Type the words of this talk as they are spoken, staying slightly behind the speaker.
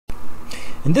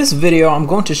In this video, I'm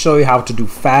going to show you how to do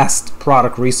fast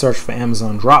product research for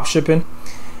Amazon dropshipping.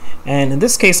 And in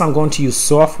this case, I'm going to use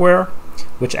software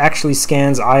which actually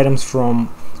scans items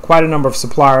from quite a number of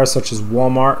suppliers such as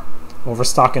Walmart,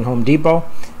 Overstock, and Home Depot.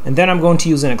 And then I'm going to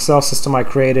use an Excel system I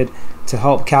created to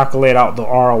help calculate out the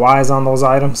ROIs on those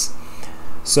items.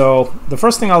 So the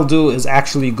first thing I'll do is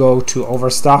actually go to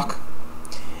Overstock.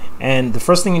 And the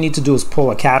first thing you need to do is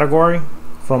pull a category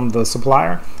from the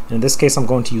supplier. In this case, I'm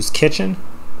going to use kitchen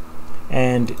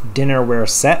and dinnerware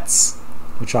sets,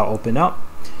 which I'll open up,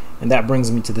 and that brings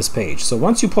me to this page. So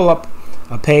once you pull up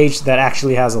a page that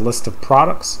actually has a list of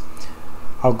products,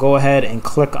 I'll go ahead and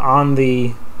click on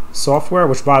the software,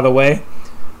 which by the way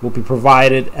will be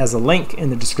provided as a link in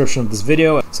the description of this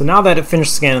video. So now that it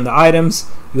finished scanning the items,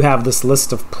 you have this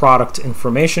list of product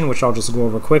information, which I'll just go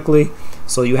over quickly.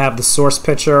 So you have the source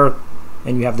picture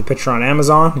and you have the picture on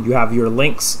Amazon. You have your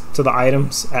links to the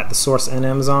items at the source and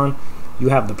Amazon. You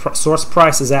have the source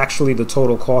price is actually the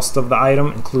total cost of the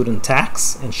item, including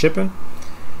tax and shipping.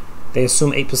 They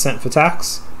assume 8% for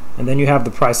tax. And then you have the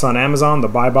price on Amazon, the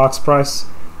buy box price.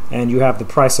 And you have the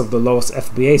price of the lowest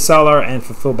FBA seller and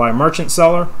fulfilled by merchant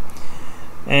seller.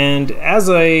 And as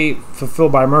a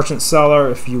fulfilled by merchant seller,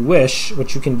 if you wish,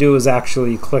 what you can do is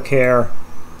actually click here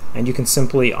and you can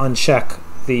simply uncheck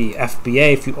the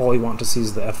FBA if all you want to see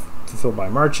is the fulfilled by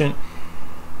merchant.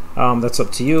 That's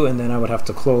up to you, and then I would have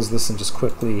to close this and just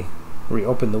quickly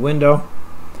reopen the window.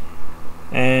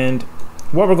 And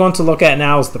what we're going to look at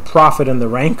now is the profit and the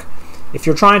rank. If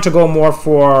you're trying to go more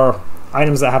for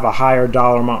items that have a higher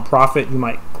dollar amount profit, you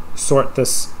might sort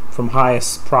this from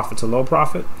highest profit to low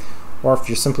profit. Or if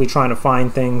you're simply trying to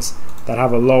find things that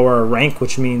have a lower rank,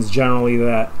 which means generally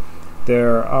that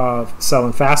they're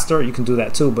selling faster, you can do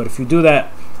that too. But if you do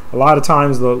that, a lot of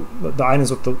times the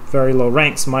items with the very low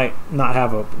ranks might not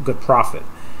have a good profit.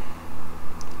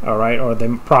 Alright, or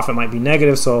the profit might be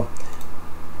negative, so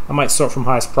I might sort from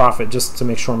highest profit just to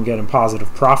make sure I'm getting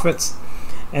positive profits.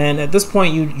 And at this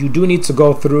point you do need to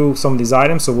go through some of these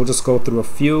items, so we'll just go through a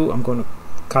few. I'm going to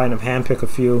kind of handpick a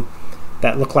few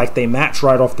that look like they match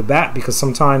right off the bat, because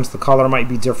sometimes the color might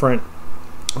be different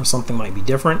or something might be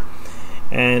different.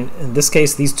 And in this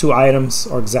case, these two items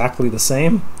are exactly the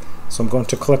same. So I'm going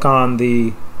to click on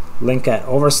the link at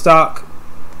Overstock,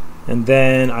 and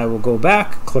then I will go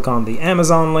back, click on the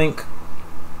Amazon link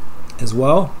as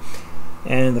well.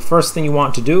 And the first thing you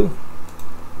want to do,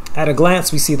 at a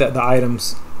glance we see that the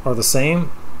items are the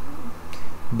same,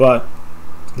 but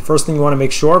the first thing you want to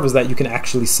make sure of is that you can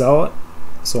actually sell it.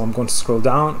 So I'm going to scroll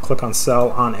down, click on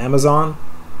sell on Amazon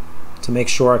to make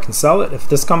sure I can sell it. If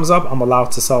this comes up, I'm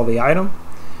allowed to sell the item.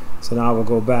 So now we'll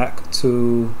go back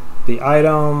to the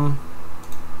item.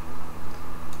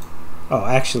 Oh,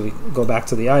 actually go back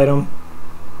to the item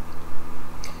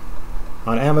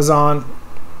on Amazon.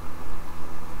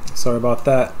 Sorry about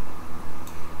that.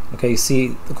 Okay, you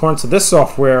see, according to this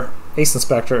software, Ace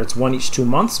Inspector, it's 1 each 2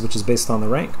 months, which is based on the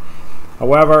rank.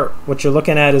 However, what you're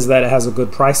looking at is that it has a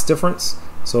good price difference.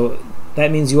 So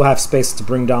that means you'll have space to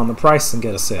bring down the price and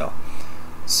get a sale.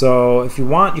 So if you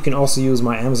want, you can also use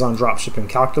my Amazon dropshipping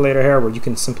calculator here, where you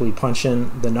can simply punch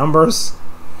in the numbers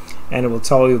and it will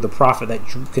tell you the profit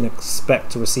that you can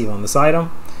expect to receive on this item.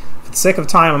 For the sake of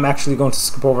time, I'm actually going to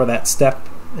skip over that step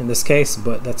in this case,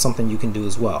 but that's something you can do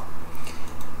as well.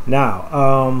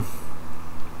 Now,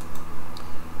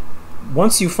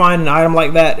 once you find an item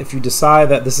like that, if you decide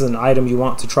that this is an item you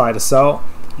want to try to sell,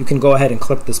 you can go ahead and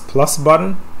click this plus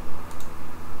button,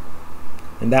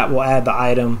 and that will add the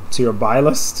item to your buy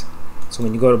list. So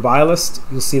when you go to buy list,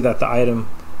 you'll see that the item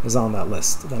is on that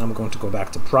list. Then I'm going to go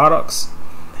back to products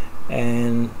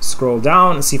and scroll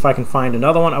down and see if I can find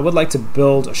another one. I would like to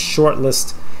build a short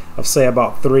list of, say,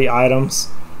 about 3 items.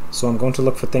 So I'm going to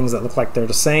look for things that look like they're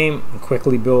the same and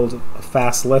quickly build a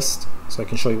fast list so I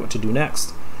can show you what to do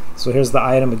next. So here's the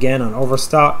item again on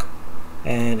Overstock,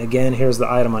 and again here's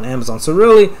the item on Amazon. So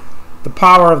really the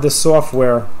power of this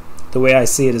software, the way I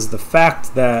see it, is the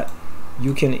fact that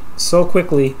you can so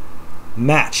quickly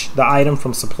match the item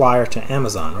from supplier to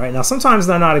Amazon. Right now sometimes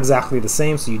they're not exactly the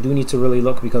same, so you do need to really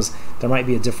look, because there might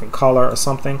be a different color or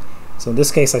something. So in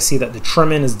this case I see that the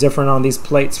trimming is different on these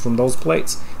plates from those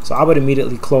plates, so I would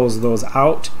immediately close those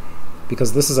out,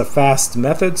 because this is a fast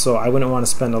method, so I wouldn't want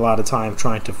to spend a lot of time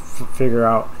trying to figure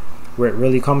out where it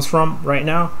really comes from right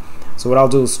now. So what I'll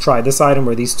do is try this item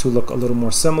where these two look a little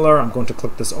more similar. I'm going to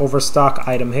click this Overstock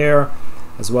item here,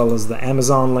 as well as the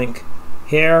Amazon link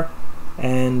here,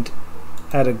 and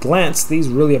at a glance these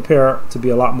really appear to be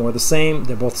a lot more the same.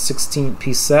 They're both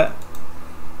 16-piece set,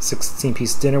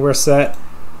 16-piece dinnerware set,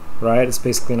 right? It's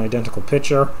basically an identical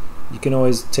picture. You can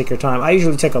always take your time. I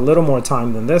usually take a little more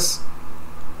time than this,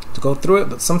 to go through it,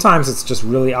 but sometimes it's just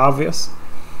really obvious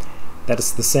that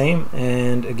it's the same.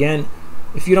 And again,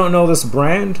 if you don't know this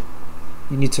brand,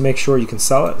 you need to make sure you can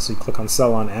sell it. So you click on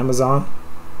sell on Amazon,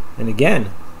 and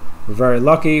again, we're very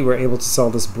lucky we're able to sell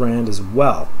this brand as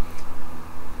well.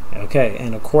 Okay,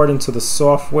 and according to the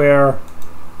software,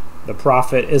 the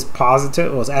profit is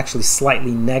positive. Well, it's actually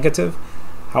slightly negative.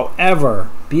 However,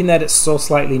 being that it's so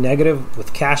slightly negative,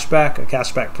 with cashback, a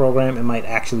cashback program, it might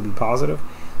actually be positive.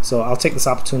 So I'll take this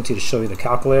opportunity to show you the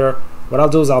calculator. What I'll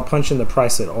do is I'll punch in the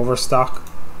price at Overstock,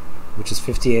 which is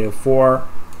 $58.04 for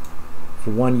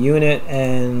 1 unit,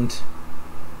 and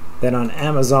then on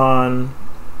Amazon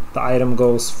the item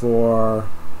goes for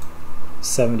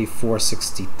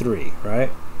 $74.63, right?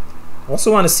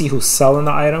 Also want to see who's selling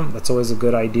the item. That's always a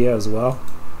good idea as well.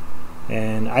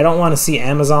 And I don't want to see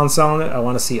Amazon selling it. I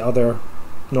want to see other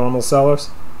normal sellers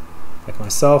like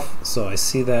myself. So I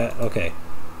see that. Okay,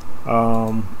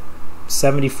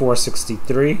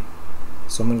 $74.63.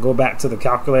 So I'm going to go back to the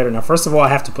calculator. Now, first of all, I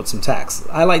have to put some tax.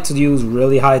 I like to use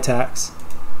really high tax,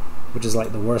 which is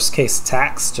like the worst case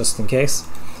tax, just in case.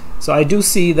 So I do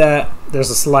see that there's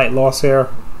a slight loss here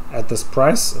at this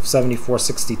price of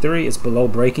 $74.63. It's below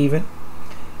break even.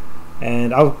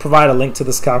 And I'll provide a link to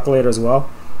this calculator as well.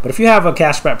 But if you have a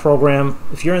cashback program,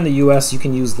 if you're in the US, you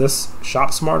can use this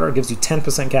Shop Smarter. It gives you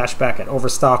 10% cashback at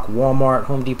Overstock, Walmart,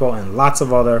 Home Depot, and lots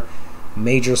of other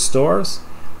major stores.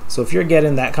 So if you're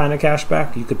getting that kind of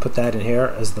cashback, you could put that in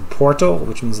here as the portal,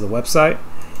 which means the website,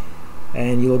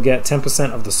 and you'll get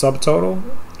 10% of the subtotal,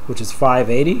 which is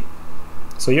 $580.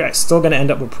 So you're still going to end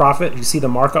up with profit. You see the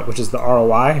markup, which is the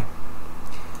ROI,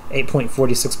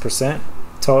 8.46%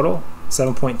 total,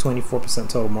 7.24%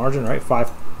 total margin, right?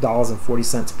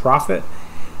 $5.40 profit.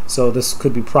 So this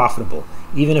could be profitable,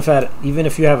 even if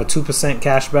you have a 2%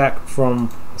 cashback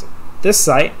from this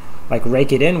site, like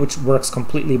Rake It In, which works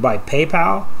completely by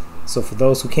PayPal. So for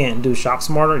those who can't do Shop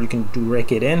Smarter, you can do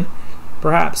Rake It In,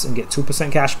 perhaps, and get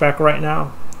 2% cashback right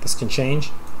now. This can change.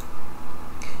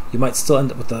 You might still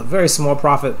end up with a very small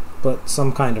profit, but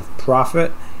some kind of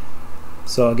profit.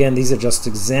 So again, these are just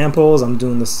examples. I'm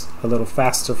doing this a little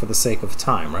faster for the sake of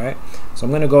time, right? So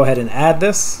I'm going to go ahead and add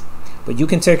this, but you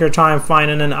can take your time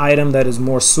finding an item that is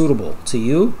more suitable to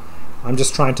you. I'm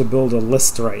just trying to build a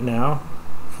list right now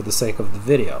for the sake of the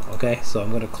video, okay? So I'm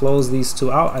going to close these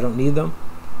two out. I don't need them.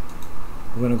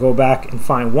 I'm going to go back and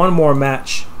find one more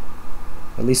match,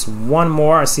 at least one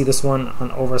more. I see this one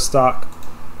on Overstock.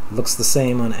 Looks the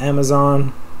same on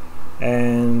Amazon,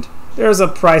 and there's a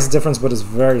price difference, but it's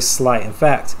very slight. In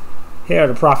fact, here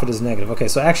the profit is negative. Okay,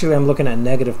 so actually I'm looking at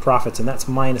negative profits, and that's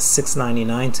minus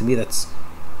 $6.99. To me, that's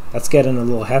getting a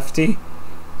little hefty.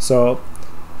 So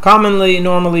normally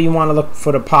you want to look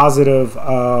for the positive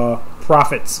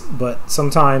profits, but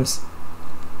sometimes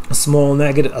a small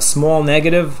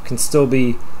negative can still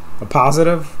be a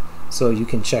positive. So you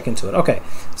can check into it. Okay,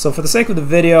 so for the sake of the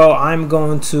video, I'm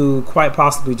going to quite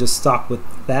possibly just stop with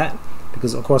that,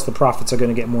 because of course the profits are going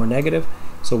to get more negative.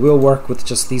 So we'll work with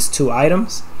just these two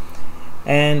items.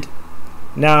 And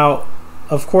now,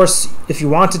 of course, if you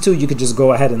wanted to, you could just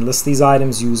go ahead and list these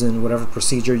items using whatever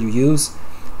procedure you use.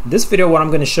 This video, what I'm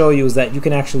going to show you is that you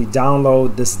can actually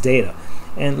download this data.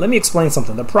 And let me explain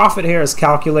something. The profit here is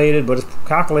calculated, but it's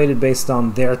calculated based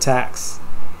on their tax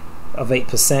of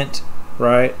 8%,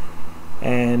 right?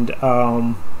 And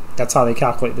that's how they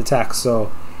calculate the tax.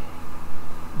 So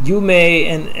you may,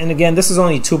 and again, this is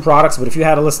only 2 products, but if you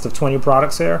had a list of 20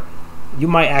 products here, you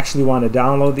might actually want to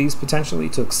download these potentially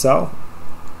to Excel.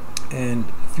 And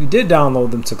if you did download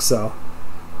them to Excel,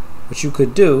 what you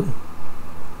could do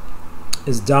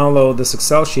is download this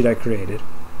Excel sheet I created.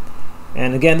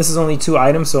 And again, this is only 2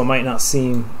 items, so it might not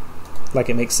seem like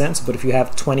it makes sense, but if you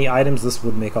have 20 items, this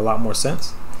would make a lot more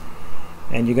sense.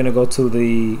 And you're going to go to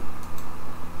the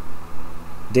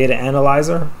data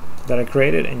analyzer that I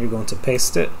created, and you're going to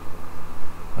paste it.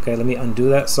 Okay, let me undo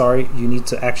that. Sorry, you need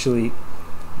to actually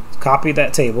copy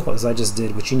that table as I just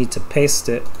did, but you need to paste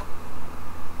it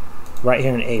right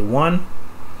here in A1.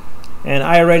 And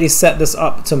I already set this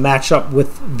up to match up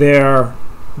with their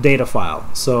data file,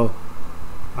 so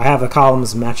I have the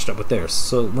columns matched up with theirs.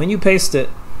 So when you paste it,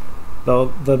 though,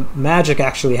 the magic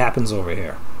actually happens over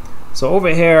here. So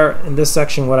over here in this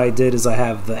section, what I did is I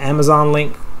have the Amazon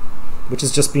link, which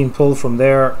is just being pulled from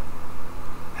their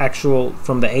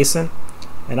from the ASIN,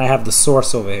 and I have the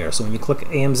source over here. So when you click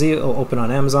AMZ, it will open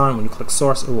on Amazon. When you click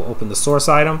source, it will open the source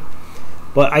item.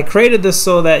 But I created this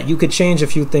so that you could change a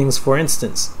few things. For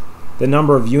instance, the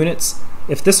number of units.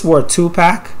 If this were a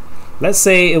 2-pack, let's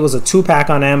say it was a 2-pack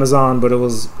on Amazon, but it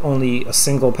was only a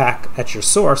single pack at your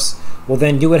source. Well,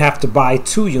 then you would have to buy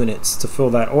 2 units to fill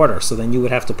that order. So then you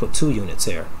would have to put 2 units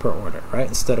here per order, right?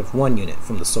 Instead of 1 unit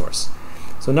from the source.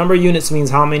 So number of units means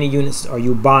how many units are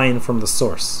you buying from the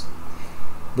source,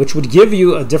 which would give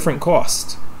you a different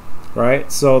cost,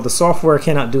 right? So the software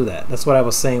cannot do that. That's what I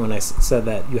was saying when I said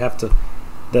that you have to,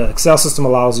 the Excel system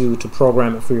allows you to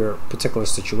program it for your particular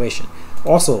situation.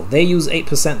 Also, they use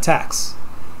 8% tax.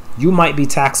 You might be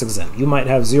tax exempt. You might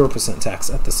have 0% tax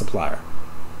at the supplier.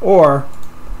 Or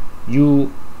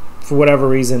you, for whatever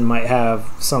reason, might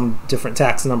have some different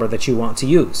tax number that you want to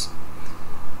use.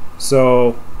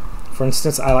 So, for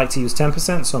instance, I like to use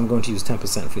 10%, so I'm going to use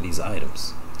 10% for these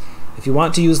items. If you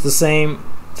want to use the same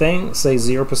thing, say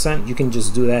 0%, you can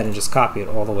just do that and just copy it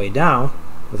all the way down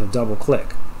with a double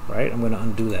click, right? I'm going to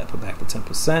undo that, put back the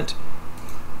 10%.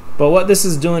 But what this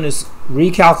is doing is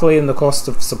recalculating the cost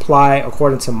of supply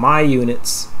according to my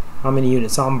units, how many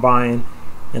units I'm buying,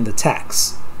 and the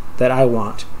tax that I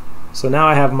want. So now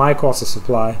I have my cost of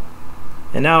supply,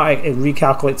 and now it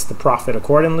recalculates the profit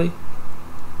accordingly.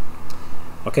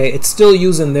 Okay, it's still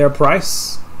using their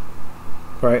price,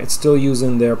 right? It's still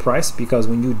using their price because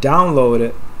when you download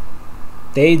it,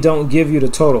 they don't give you the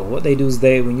total. What they do is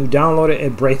when you download it,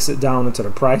 it breaks it down into the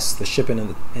price, the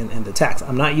shipping, and the tax.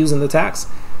 I'm not using the tax.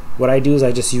 What I do is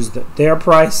I just use their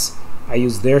price, I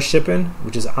use their shipping,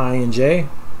 which is I and J,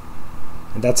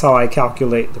 and that's how I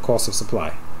calculate the cost of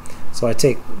supply. So I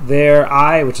take their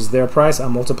I, which is their price, I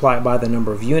multiply it by the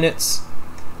number of units,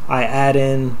 I add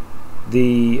in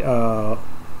the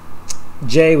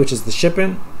J, which is the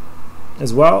shipping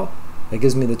as well. That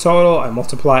gives me the total. I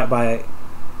multiply it by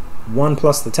 1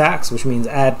 plus the tax, which means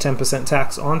add 10%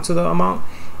 tax onto the amount,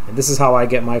 and this is how I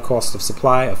get my cost of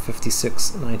supply of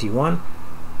 $56.91.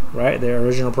 Right, their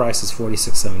original price is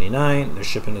 $46.79. Their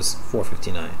shipping is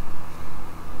 $4.59.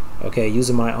 Okay,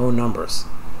 using my own numbers.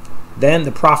 Then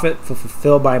the profit for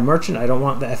fulfilled by merchant. I don't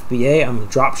want the FBA. I'm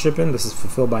drop shipping. This is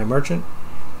fulfilled by merchant.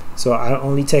 So I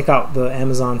only take out the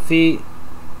Amazon fee.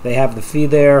 They have the fee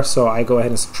there, so I go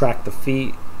ahead and subtract the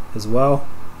fee as well.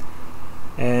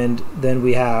 And then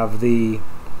we have the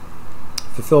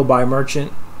fulfilled by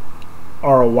merchant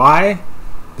ROI,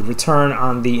 the return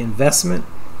on the investment,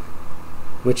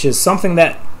 which is something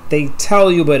that they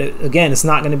tell you, but again, it's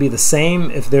not going to be the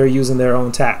same if they're using their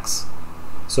own tax.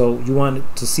 So you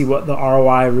want to see what the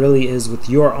ROI really is with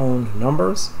your own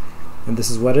numbers, and this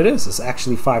is what it is. It's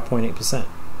actually 5.8%.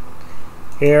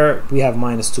 Here we have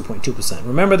minus 2.2%.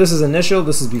 Remember, this is initial.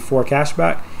 This is before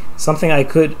cashback. Something I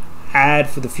could add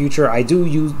for the future. I do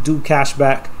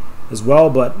cashback as well,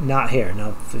 but not here.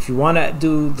 Now, if you want to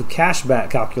do the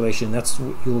cashback calculation,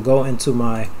 you'll go into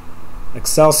my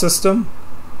Excel system,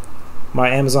 my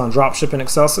Amazon dropshipping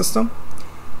Excel system,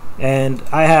 and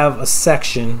I have a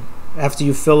section after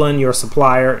you fill in your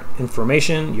supplier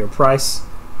information, your price,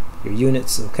 your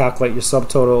units, it'll calculate your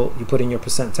subtotal, you put in your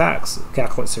percent tax, it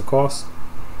calculates your cost.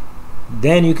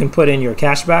 Then you can put in your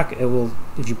cashback. It will,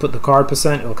 if you put the card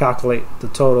percent, it will calculate the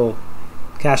total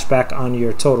cashback on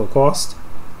your total cost.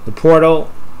 The portal,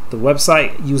 the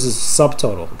website uses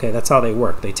subtotal. Okay, that's how they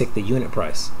work. They take the unit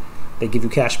price. They give you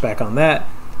cashback on that.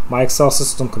 My Excel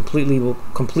system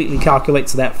completely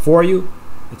calculates that for you.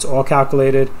 It's all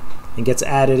calculated and gets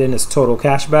added in as total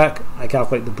cashback. I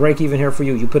calculate the break even here for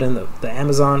you. You put in the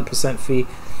Amazon percent fee,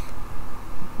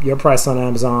 your price on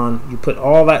Amazon. You put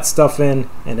all that stuff in,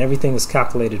 and everything is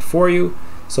calculated for you.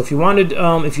 So if you wanted,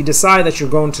 if you decide that you're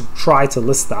going to try to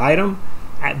list the item,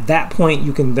 at that point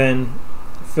you can then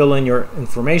fill in your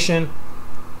information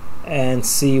and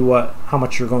see how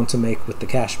much you're going to make with the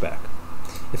cashback.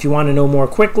 If you want to know more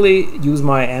quickly, use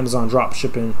my Amazon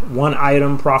dropshipping one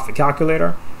item profit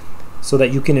calculator so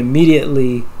that you can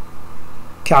immediately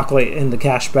calculate in the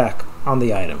cashback on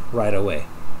the item right away.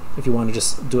 If you want to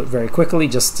just do it very quickly,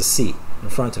 just to see in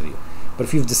front of you. But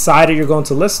if you've decided you're going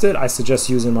to list it, I suggest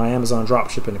using my Amazon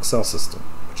dropshipping Excel system,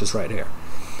 which is right here.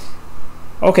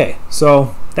 Okay,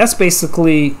 so that's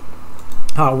basically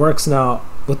how it works. Now,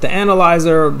 with the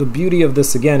analyzer, the beauty of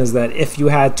this again is that if you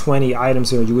had 20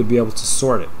 items here, you would be able to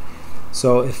sort it.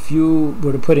 So if you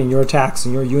were to put in your tax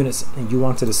and your units and you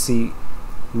wanted to see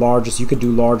largest, you could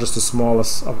do largest to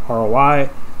smallest of ROI.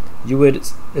 You would,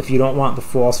 if you don't want the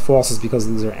false is because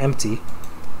these are empty,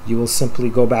 you will simply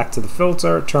go back to the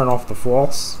filter, turn off the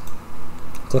false,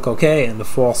 click OK, and the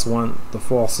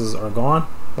falses are gone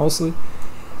mostly.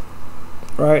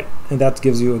 Right, and that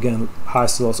gives you again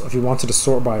highest to lowest. If you wanted to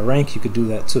sort by rank, you could do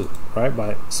that too, right,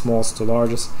 by smallest to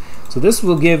largest. So this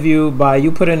will give you, by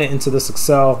you putting it into this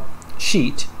Excel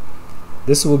sheet,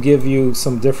 this will give you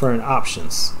some different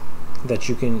options that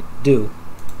you can do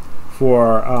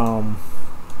for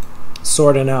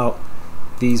sorting out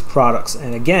these products,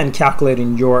 and again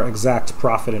calculating your exact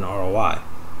profit and ROI.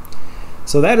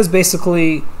 So that is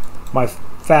basically my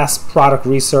fast product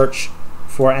research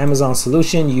for Amazon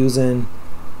solution using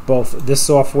both this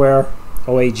software,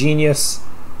 OA Genius,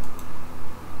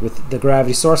 with the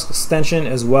Gravity Source extension,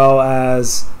 as well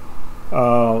as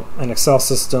an Excel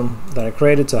system that I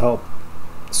created to help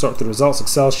sort through results,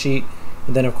 Excel sheet.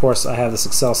 And then of course I have this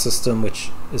Excel system which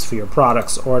is for your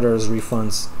products, orders,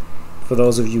 refunds. For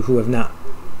those of you who have not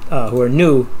who are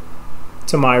new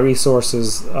to my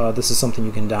resources, this is something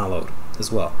you can download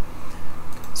as well.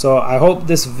 So I hope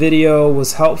this video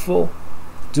was helpful.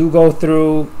 Do go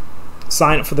through,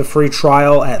 sign up for the free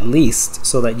trial at least,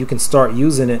 so that you can start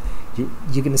using it.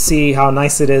 You can see how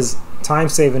nice it is, time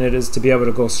saving it is, to be able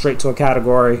to go straight to a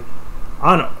category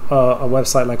on a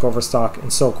website like Overstock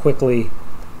and so quickly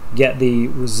get the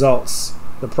results,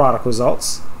 the product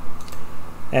results.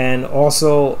 And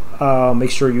also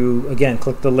make sure you again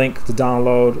click the link to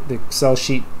download the Excel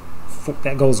sheet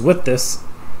that goes with this,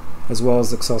 as well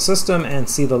as the Excel system, and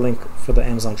see the link for the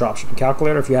Amazon Dropshipping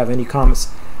Calculator. If you have any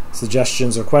comments,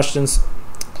 suggestions, or questions,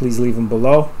 please leave them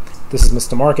below. This is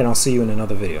Mr. Mark, and I'll see you in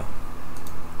another video.